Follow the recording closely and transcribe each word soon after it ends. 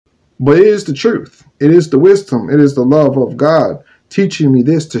But it is the truth. It is the wisdom. It is the love of God teaching me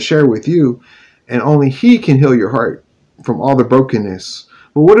this to share with you. And only He can heal your heart from all the brokenness.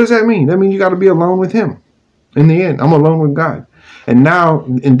 But what does that mean? That means you got to be alone with Him. In the end, I'm alone with God. And now,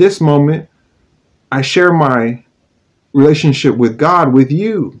 in this moment, I share my relationship with God with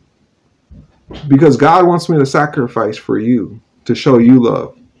you. Because God wants me to sacrifice for you, to show you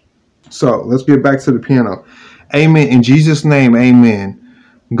love. So, let's get back to the piano. Amen. In Jesus' name, amen.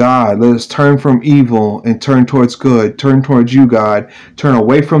 God, let us turn from evil and turn towards good. Turn towards you, God. Turn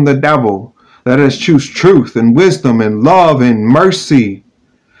away from the devil. Let us choose truth and wisdom and love and mercy.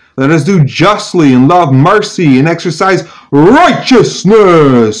 Let us do justly and love mercy and exercise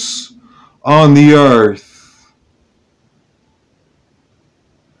righteousness on the earth.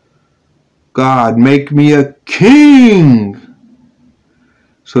 God, make me a king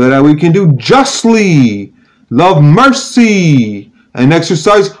so that we can do justly, love mercy, and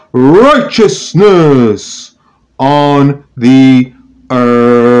exercise righteousness on the earth.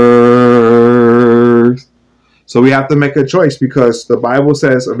 So we have to make a choice, because the Bible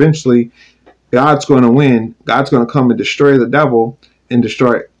says eventually God's going to win. God's going to come and destroy the devil and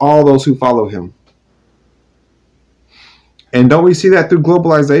destroy all those who follow him. And don't we see that through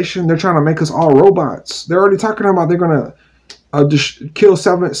globalization? They're trying to make us all robots. They're already talking about they're going to kill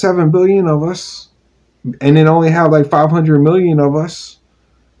 7 billion of us, and then only have like 500 million of us.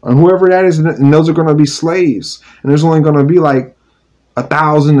 And whoever that is, and those are going to be slaves. And there's only going to be like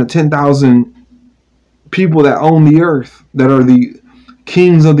 1,000 to 10,000 people that own the earth, that are the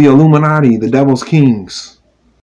kings of the Illuminati, the devil's kings.